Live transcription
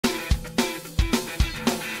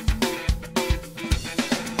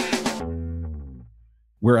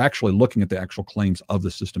We're actually looking at the actual claims of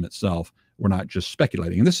the system itself. We're not just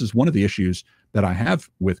speculating. And this is one of the issues that I have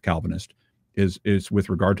with Calvinists is with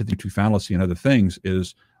regard to the two fallacy and other things,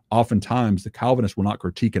 is oftentimes the Calvinists will not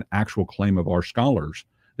critique an actual claim of our scholars.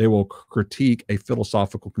 They will critique a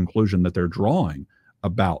philosophical conclusion that they're drawing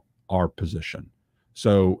about our position.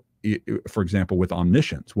 So, for example, with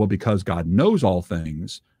omniscience, well, because God knows all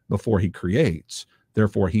things before he creates,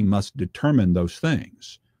 therefore he must determine those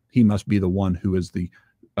things. He must be the one who is the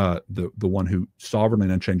one who sovereignly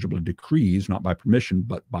and unchangeably decrees, not by permission,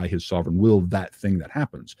 but by his sovereign will, that thing that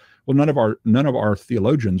happens. Well, none of our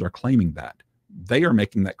theologians are claiming that. They are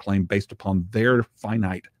making that claim based upon their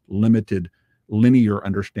finite, limited, linear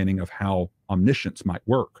understanding of how omniscience might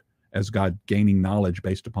work, as God gaining knowledge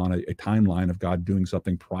based upon a timeline of God doing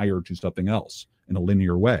something prior to something else in a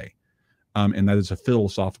linear way. And that is a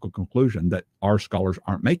philosophical conclusion that our scholars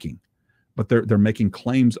aren't making. But they're making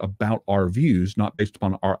claims about our views, not based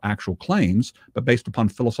upon our actual claims, but based upon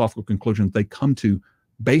philosophical conclusions they come to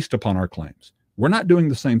based upon our claims. We're not doing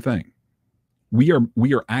the same thing. We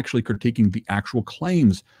are actually critiquing the actual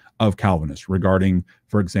claims of Calvinists regarding,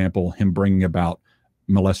 for example, him bringing about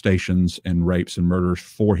molestations and rapes and murders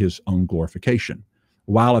for his own glorification,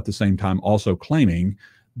 while at the same time also claiming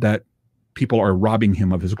that people are robbing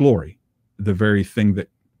him of his glory. The very thing that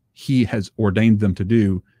he has ordained them to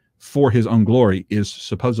do for his own glory is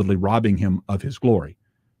supposedly robbing him of his glory.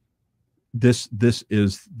 This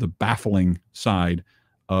is the baffling side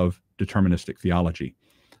of deterministic theology.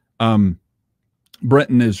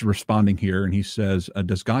 Brenton is responding here, and he says,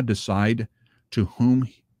 does God decide to whom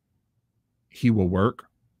he will work?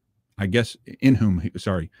 I guess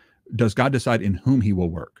does God decide in whom he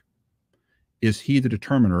will work? Is he the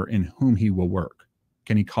determiner in whom he will work?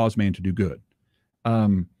 Can he cause man to do good?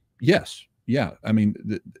 Yes. Yeah. I mean,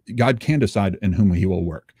 God can decide in whom he will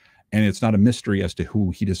work. And it's not a mystery as to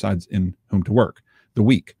who he decides in whom to work. The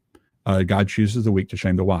weak. God chooses the weak to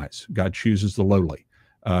shame the wise. God chooses the lowly.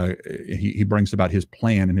 He brings about his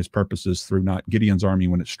plan and his purposes through not Gideon's army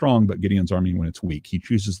when it's strong, but Gideon's army when it's weak. He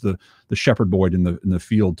chooses the shepherd boy in the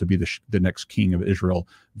field to be the next king of Israel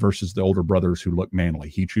versus the older brothers who look manly.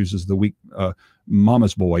 He chooses the weak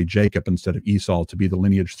mama's boy, Jacob, instead of Esau, to be the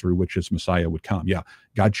lineage through which his Messiah would come. Yeah,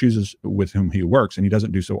 God chooses with whom he works, and he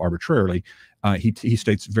doesn't do so arbitrarily. He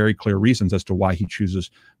states very clear reasons as to why he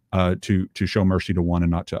chooses to show mercy to one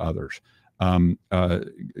and not to others.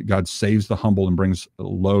 God saves the humble and brings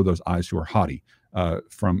low those eyes who are haughty,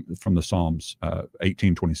 from the Psalms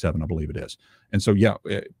 18:27, I believe it is. And so, yeah,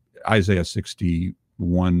 Isaiah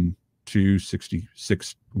 61:2,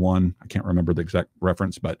 66:1, I can't remember the exact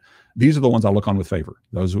reference, but these are the ones I look on with favor.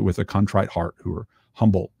 Those with a contrite heart, who are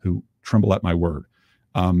humble, who tremble at my word.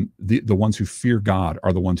 The ones who fear God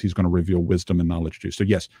are the ones he's going to reveal wisdom and knowledge to. So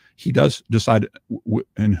yes, he does decide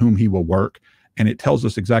in whom he will work. And it tells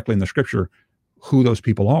us exactly in the scripture who those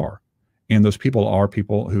people are. And those people are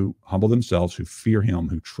people who humble themselves, who fear him,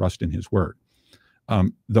 who trust in his word.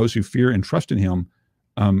 Those who fear and trust in him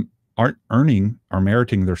aren't earning or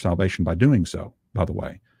meriting their salvation by doing so, by the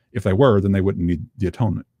way. If they were, then they wouldn't need the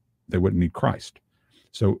atonement. They wouldn't need Christ.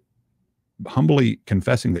 So humbly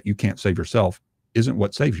confessing that you can't save yourself isn't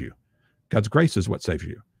what saves you. God's grace is what saves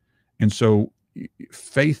you. And so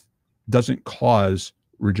faith doesn't cause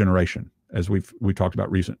regeneration, as we talked about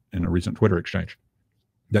in a recent Twitter exchange,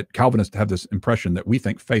 that Calvinists have this impression that we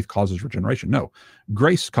think faith causes regeneration. No,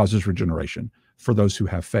 grace causes regeneration for those who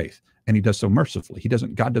have faith, and he does so mercifully.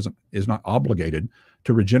 God is not obligated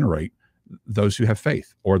to regenerate those who have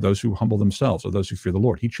faith, or those who humble themselves, or those who fear the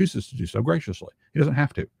Lord. He chooses to do so graciously. He doesn't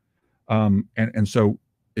have to. And so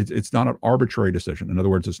it's not an arbitrary decision. In other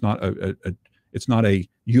words, it's not a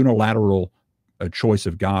unilateral choice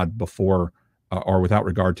of God before or without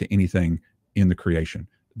regard to anything in the creation.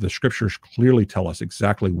 The scriptures clearly tell us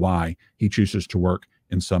exactly why he chooses to work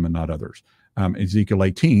in some and not others. Ezekiel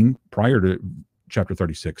 18, prior to chapter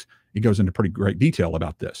 36, he goes into pretty great detail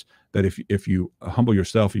about this, that if you humble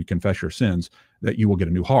yourself, you confess your sins, that you will get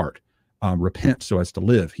a new heart. Repent so as to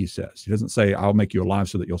live, he says. He doesn't say, I'll make you alive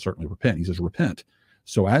so that you'll certainly repent. He says, repent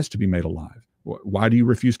so as to be made alive. Why do you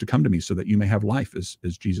refuse to come to me so that you may have life, as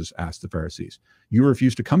Jesus asked the Pharisees? You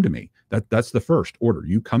refuse to come to me. That's the first order.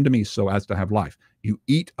 You come to me so as to have life. You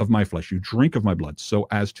eat of my flesh. You drink of my blood so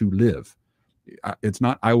as to live. It's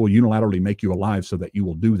not, I will unilaterally make you alive so that you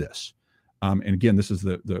will do this. And again, this is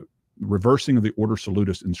the reversing of the order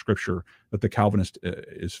salutis in Scripture that the Calvinist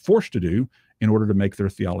is forced to do in order to make their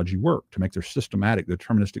theology work, to make their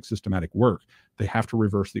deterministic systematic work. They have to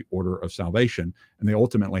reverse the order of salvation, and they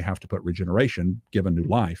ultimately have to put regeneration, given new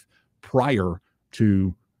life, prior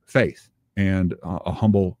to faith and a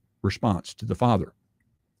humble response to the Father.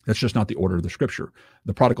 That's just not the order of the scripture.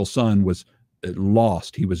 The prodigal son was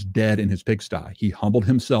lost. He was dead in his pigsty. He humbled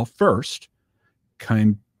himself first,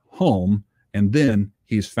 came home, and then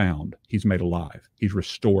he's found. He's made alive. He's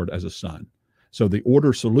restored as a son. So the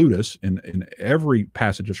order salutis in every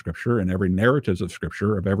passage of scripture, and every narratives of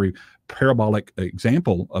scripture, of every parabolic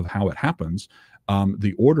example of how it happens,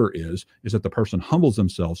 the order is that the person humbles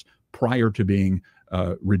themselves prior to being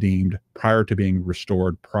redeemed, prior to being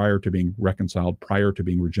restored, prior to being reconciled, prior to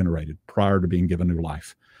being regenerated, prior to being given new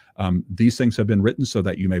life. These things have been written so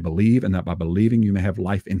that you may believe, and that by believing you may have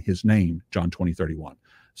life in his name, John 20:31.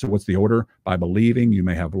 So what's the order? By believing you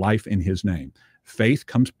may have life in his name. Faith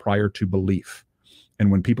comes prior to belief. And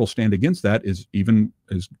when people stand against that, is even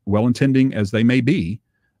as well-intending as they may be,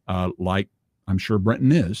 like I'm sure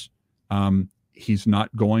Brenton is, he's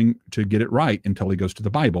not going to get it right until he goes to the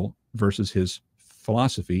Bible versus his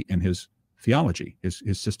philosophy and his theology, his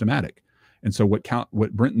systematic. And so what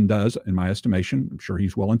Brenton does, in my estimation, I'm sure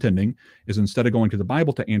he's well-intending, is instead of going to the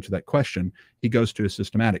Bible to answer that question, he goes to his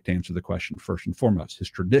systematic to answer the question first and foremost. His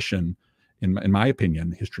tradition, in my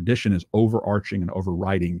opinion, his tradition is overarching and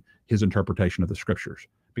overriding his interpretation of the scriptures.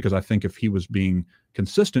 Because I think if he was being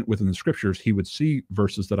consistent within the scriptures, he would see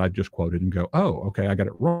verses that I just quoted and go, oh, okay, I got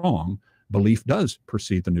it wrong. Belief does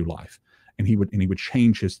precede the new life. And he would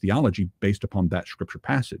change his theology based upon that scripture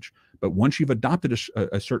passage. But once you've adopted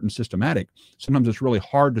a certain systematic, sometimes it's really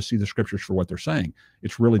hard to see the scriptures for what they're saying.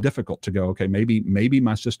 It's really difficult to go, okay, maybe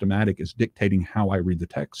my systematic is dictating how I read the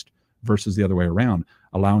text versus the other way around,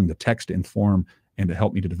 allowing the text to inform and to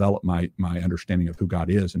help me to develop my understanding of who God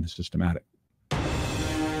is in his systematic.